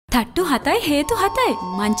තට්ටු 7යි හේතු 7යි.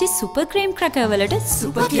 Munchee super cream cracker වලට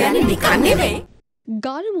සුපර් කියන්නේ නිකන් නෙවෙයි.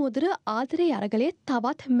 ගාලු මෝදර ආදරේ අරගලයේ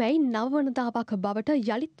තවත් මැයි 9 වනදාවක් බවට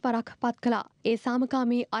යලිත් වරක් පත් කළා. ඒ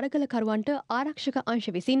සාමකාමී අරගලකරුවන්ට ආරක්ෂක අංශ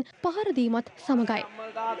විසින් පහර දීමත් සමගයි.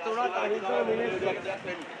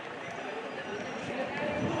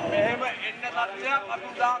 මෙහෙම එන්න තත්ත්වයක් අපි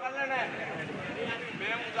උදා කරලා නැහැ.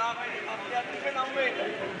 මේ උදා කරන තත්ත්වයක් තිබේ නම් වෙන්නේ.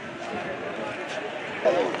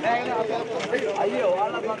 අයියෝ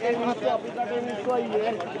ඔයාලා පකේ මිනිස්සු අපි රටේ මිනිස්සු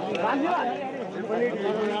අයියේ.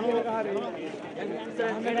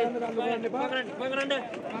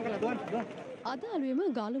 අද අලුයම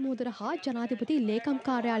ගාලු මෝදර හා ජනාධිපති ලේකම්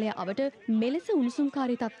කාර්යාලය අවට මෙලෙස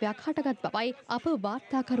උණුසුම්කාරී තත්ත්වයක් හටගත් බවයි අප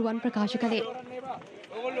වාර්තාකරුවන් ප්‍රකාශ කළේ.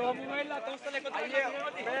 ඔයගොල්ලෝ ඔහොම වෙලා තොස්සල එකතු අයියේ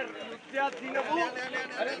මේ විද්‍යාත් දිනපු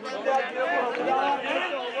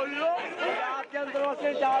ඔයගොල්ලෝ ආත්‍යන්තර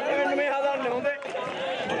වශයෙන් චාර්ජ් වෙන්න මේ හදන්නේ හොඳේ.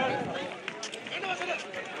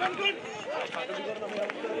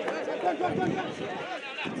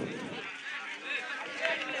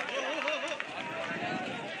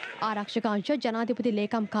 ආරක්ෂක අංශ ජනාධිපති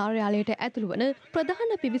ලේකම් කාර්යාලයට ඇතුළු වන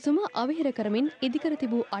ප්‍රධාන පිවිසුම අවහිර කරමින් ඉදිකර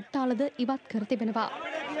තිබූ අට්ටාලද ඉවත් කර තිබෙනවා.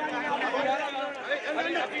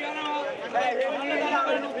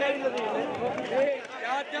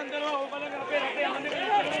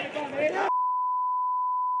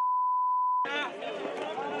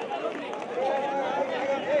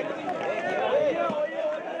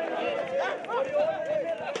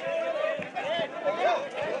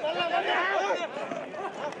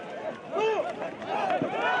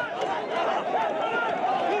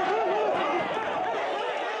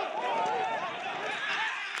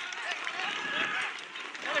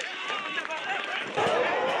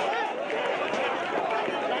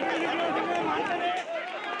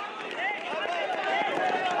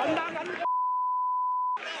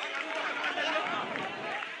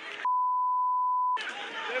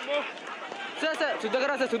 शुद्ध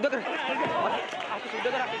करा शुद्ध करा शुद्ध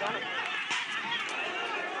करा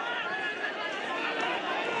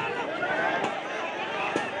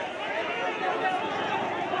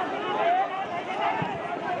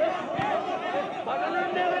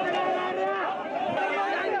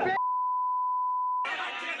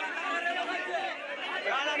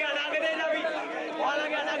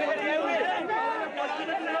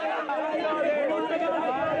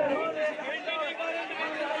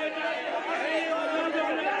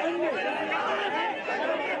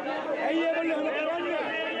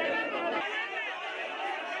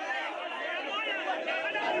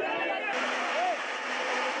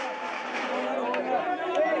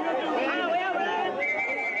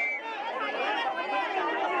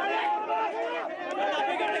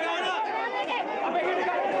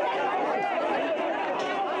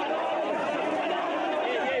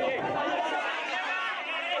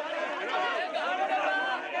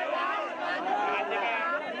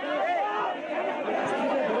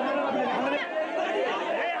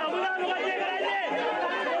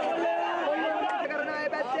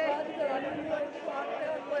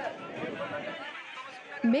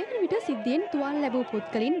මේ වන විට සිද්ධියෙන් තුවාල ලැබූ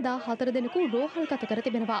පුද්ගලයන් 14 දෙනෙකු රෝහල්ගත කර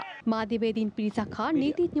තිබෙනවා. මාධ්‍යවේදීන් පිරිසක් හා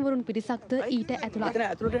නීතිඥවරුන් පිරිසක්ද ඊට ඇතුළත්.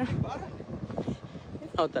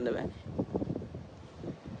 නවත්තන්න බෑ.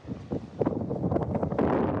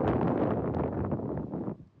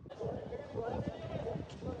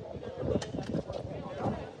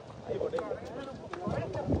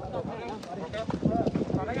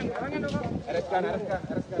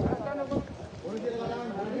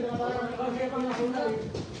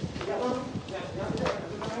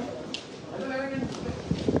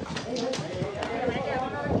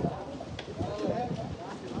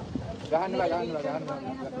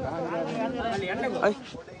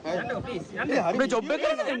 අපේ ජොබ් එක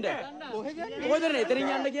කරන්න එන්න. කොහෙද යන්නේ? එතනින්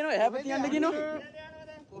යන්න කියනවා. එහා පැත්තේ යන්න කියනවා.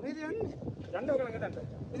 කොහෙද යන්නේ? යන්න ඕක ළඟ තන්න.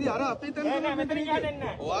 ඉතින් අර අපේ තැන නෑ මෙතනින් යන්නේ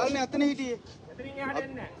නැහැ. ඔයාලනේ අතන හිටියේ. මෙතනින් යහට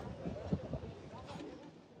එන්නේ නැහැ.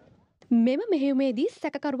 මෙම මෙහෙයුමේදී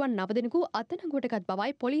සැකකරුවන් 9 දෙනෙකු අත්අඩංගුවටගත්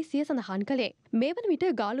බවයි පොලිසිය සඳහන් කළේ. මේ වන විට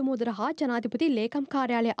ගාලු මෝදර හා ජනාධිපති ලේකම්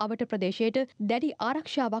කාර්යාලය අවට ප්‍රදේශයට දැඩි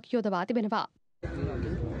ආරක්ෂාවක් යොදවා තිබෙනවා.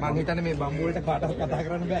 මං හිතන්නේ මේ බම්බු වලට කාටවත් කතා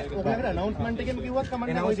කරන්න බෑ. ඔයාලගේ අනවුන්ස්මන්ට් එකෙම කිව්වත්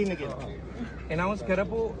කමන්නේ නැහැ ඔය දින්න කියලා. එනවුන්ස්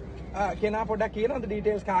කරපු කෙනා පොඩ්ඩක් කියනවද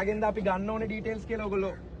ඩීටේල්ස් කාගෙන්ද අපි ගන්න ඕනේ ඩීටේල්ස් කියලා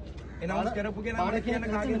ඔයගොල්ලෝ? එනවුන්ස් කරපු කෙනා පොඩ්ඩක් කියන්න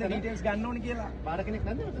කාගෙන්ද ඩීටේල්ස් ගන්න ඕනේ කියලා. පාර කෙනෙක්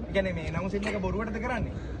නැද්ද? ඒ කියන්නේ මේ එනවුන්සින් එක බොරුවටද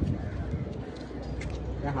කරන්නේ?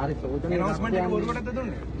 හරි සෝචන announcement එක බොරුකටද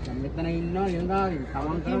දුන්නේ? දැන් මෙතන ඉන්නවා නිලධාරීන්.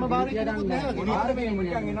 තමන් කරන බාරේ මොනවද මේ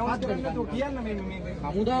නිකන් announce කරන්න තු කියන්න මේ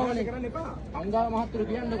හමුදාවනේ කරන්න එපා. හමුදාව මහත්තුරු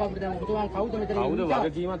කියන්නකෝ අපිට දැන් ඔබතුමා කවුද මෙතන ඉන්නේ? කවුද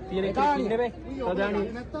වගකීමක් තියෙන කෙනෙක් ඉන්නේ බෑ. සදානි.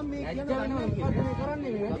 නැත්තම් මේ කියන්නේ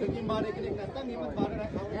කරන්නේ මේ වගකීම් බාරේ කෙනෙක් නැත්තම් මේවත් බාරේ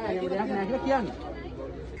නෑ. ඒක දෙයක් නෑ කියලා කියන්නේ.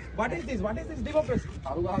 What is this? What is this democracy?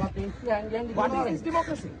 අරුගාවක් ඉස්සි හැංගියන් What is this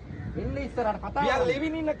democracy? ඉන්නේ ඉස්සරහට කතා We are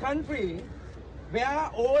living in a country where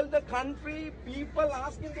all the country people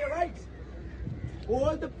asking their rights.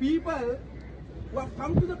 All the people who have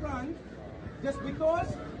come to the front just because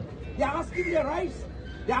they are asking their rights.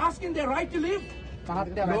 They are asking their right to live.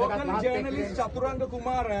 Local journalist Chaturanga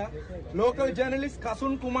Kumara, local journalist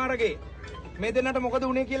Kasun Kumarage. මේ දෙන්නට මොකද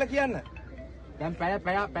වුනේ කියලා කියන්න. දැන් පැය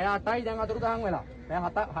 8යි දැන් අතුරුදහන් වෙලා. පැය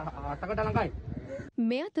 7කට ළඟයි.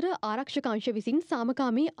 මේ අතර ආරක්ෂක අංශ විසින්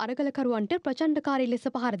සාමකාමී අරගලකරුවන්ට ප්‍රචණ්ඩකාරී ලෙස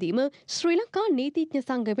පහර දීම ශ්‍රී ලංකා නීතිඥ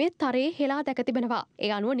සංගමයේ තරයේ හෙලා දැක තිබෙනවා.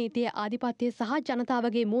 ඒ අනුව නීතියේ ආධිපත්‍ය සහ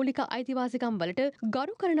ජනතාවගේ මූලික අයිතිවාසිකම් වලට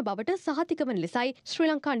ගරු කරන බවට සහතික වන ලෙසයි ශ්‍රී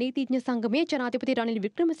ලංකා නීතිඥ සංගමයේ ජනාධිපති රනිල්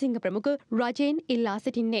වික්‍රමසිංහ ප්‍රමුඛ රජයෙන් ඉල්ලා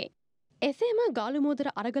සිටින්නේ. එසේම ගාලුමෝදර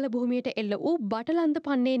අරගල භූමියට එල්ල වූ බටලන්ද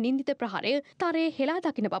පන්නේ නින්දිත ප්‍රහාරය තරයේ හෙලා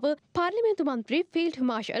දකින බව පාර්ලිමේන්තු මන්ත්‍රී ෆීල්ඩ්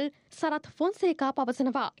මාර්ෂල් සරත් ෆොන්සේකා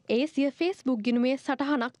පවසනවා. ඒ සිය ෆේස්බුක් ගිණුමේ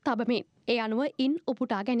සටහනක් තබමින්. ඒ අනුව ඉන්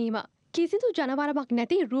උපුටා ගැනීම. කිසිදු ජනවරමක්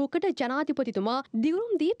නැති රූකට ජනාධිපතිතුමා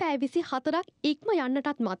දිවුරුම් දී පැය 24ක් ඉක්ම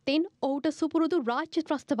යන්නටත් මත්තෙන් ඔහුට සුපුරුදු රාජ්‍ය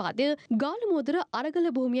ත්‍රස්තවාදය ගාලුමෝදර අරගල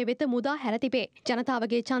භූමිය වෙත මුදා හැර තිබේ.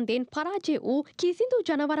 ජනතාවගේ ඡන්දයෙන් පරාජය වූ කිසිදු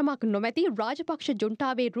ජනවරමක් නොමැති රාජපක්ෂ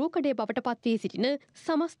ජුන්ටාවේ රූකඩේ බවට පත් වී සිටින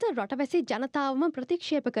සමස්ත රටවැසි ජනතාවම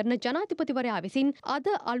ප්‍රතික්ෂේප කරන ජනාධිපතිවරයා විසින්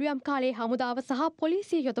අද අලුයම් කාලයේ හමුදාව සහ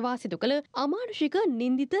පොලිසිය යොදවා සිදු කළ අමානුෂික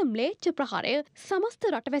නින්දිත ම්ලේච්ඡ ප්‍රහාරය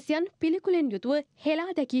සමස්ත රටවැසියන් පිළිකුලෙන් යුතුව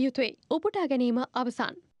හෙලා දැකිය යුතුයි. උපුටා ගැනීම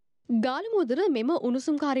අවසන්. ගාලමුදර මෙම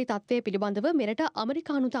උණුසුම්කාරී තත්ත්වය පිළිබඳව මෙරට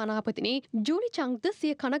අමරිකානු තානාපතිනි ජූලි චංග්ද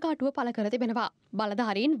සිය කනගාටුව පළ කර තිබෙනවා.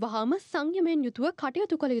 බලධාරීන් වහාම සංයමයෙන් යුතුව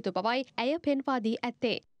කටයුතු කළ යුතු බවයි ඇය පෙන්වා දී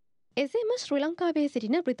ඇත්තේ. එසේම ශ්‍රී ලංකාවේ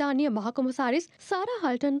සිටින බ්‍රිතාන්‍ය මහකොමසාරිස් සාරා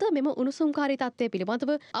හල්ටන්ද මෙම උණුසුම්කාරී තත්ත්වය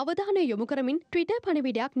පිළිබඳව අවධානය යොමු කරමින් ට්විටර්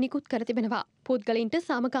පණිවිඩයක් නිකුත් කර තිබෙනවා. පුද්ගලයින්ට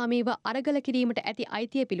සාමකාමීව අරගල කිරීමට ඇති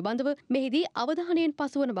අයිතිය පිළිබඳව මෙහිදී අවධානයෙන්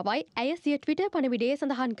පසුවන බවයි ඇය සිය ට්විටර් පණිවිඩයේ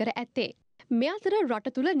සඳහන් කර ඇත්තේ. මේ අතර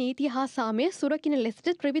රට තුළ නීතිය හා සාමය සුරකින ලෙසට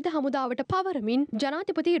ත්‍රිවිධ හමුදාවට පවරමින්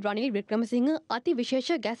ජනාධිපති රනිල් වික්‍රමසිංහ අති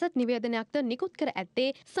විශේෂ ගැසට් නිවේදනයක්ද නිකුත් කර ඇත්තේ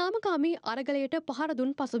සාමකාමී අරගලයට පහර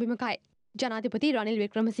දුන් පසුබිමකයි. ජනාධිපති රනිල්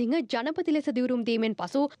වික්‍රමසිංහ ජනපති ලෙස දිවුරුම් දීමෙන්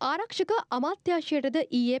පසු ආරක්ෂක අමාත්‍යාංශයටද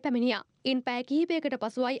ඊයේ පැමිණියා. ඉන් පැය කිහිපයකට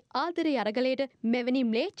පසුවයි ආදරේ අරගලයට මෙවැනි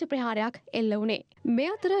ම්ලේච්ඡ ප්‍රහාරයක් එල්ල වුණේ. මේ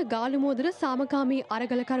අතර ගාලුමෝදර සාමකාමී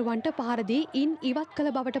අරගලකරුවන්ට පහර දී ඉන් ඉවත්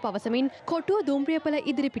කළ බවට පවසමින් කොටුව දුම්රියපල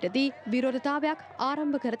ඉදිරිපිටදී විරෝධතාවයක්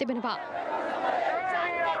ආරම්භ කර තිබෙනවා.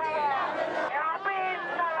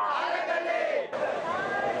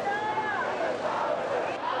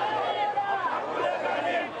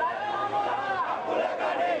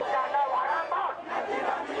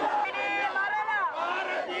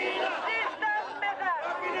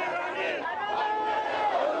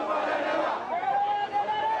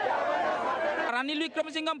 රනිල්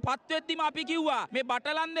වික්‍රමසිංහම් පත් වෙද්දිම අපි කිව්වා මේ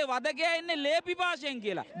බටලන්දේ වදකයා ඉන්නේ ලේ පිපාසයෙන්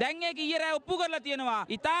කියලා. දැන් ඒක ඊයේ රෑ ඔප්පු කරලා තියෙනවා.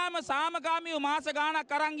 ඊටාම සාමකාමීව මාස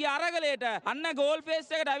ගාණක් අරන් ගිය අරගලයට අන්න ගෝල්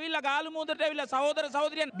ෆේස් එකට ඇවිල්ලා ගාලුමුදට ඇවිල්ලා සහෝදර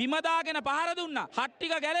සහෝදරියන් බිම දාගෙන පහර දුන්නා. හට්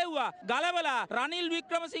ටික ගැලෙව්වා. ගලවලා රනිල්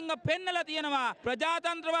වික්‍රමසිංහ පෙන්නලා තියෙනවා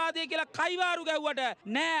ප්‍රජාතන්ත්‍රවාදී කියලා කයිවාරු ගැව්වට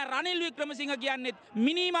නෑ රනිල් වික්‍රමසිංහ කියන්නේත්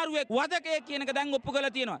මිනිමරුවෙක් වදකයෙක් කියන එක දැන් ඔප්පු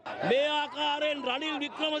කරලා තියෙනවා. මේ ආකාරයෙන් රනිල්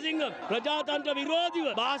වික්‍රමසිංහ ප්‍රජාතන්ත්‍ර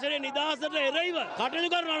විරෝධීව භාෂණයේ නිදහසට එරෙහිව කටයුතු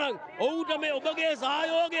කරනවා නම් ඔවුන්ට මේ ඔබගේ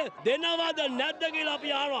සහයෝගය දෙනවද නැද්ද කියලා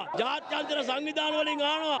අපි අහනවා. ජාත්‍යන්තර සංවිධාන වලින්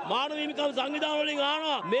අහනවා. මානව හිමිකම් සංවිධාන වලින්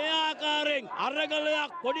අහනවා. මේ ආකාරයෙන්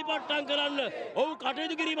අරගලයක් පොඩිපට්ටම් කරන්න ඔව්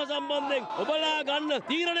කටයුතු කිරීම සම්බන්ධයෙන් ඔබලා ගන්න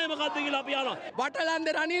තීරණය මොකද්ද කියලා අපි අහනවා.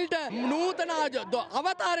 බටලන්දේ රනිල්ට නූතන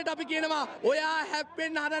අවතාරයට අපි කියනවා ඔයා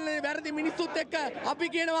හැප්පෙන්න හදන්නේ වැරදි මිනිස්සුත් එක්ක අපි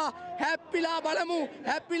කියනවා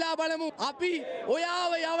හැප්පිලා බලමු අපි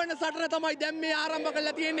ඔයාව යවන සටන තමයි දැන් මේ ආරම්භ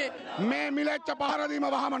කරලා තියෙන්නේ. මේ මිලච්ච පහරදීම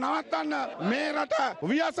වහම නවත්තන්න මේ රට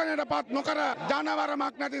ව්‍යසනයට පත් නොකර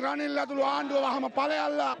ජනවරමක් නැති රනිල් ඇතුළු ආණ්ඩුව වහම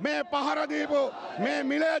ඵලයල්ලා මේ පහර දීපු මේ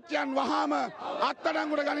මිලච්චයන් වහම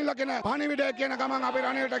අත්අඩංගුවට ගනිලා කියන පණිවිඩය කියන ගමන් අපි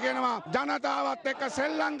රනිල්ට කියනවා ජනතාවත් එක්ක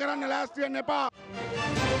සෙල්ලම් කරන්න ලෑස්ති වෙන්න එපා.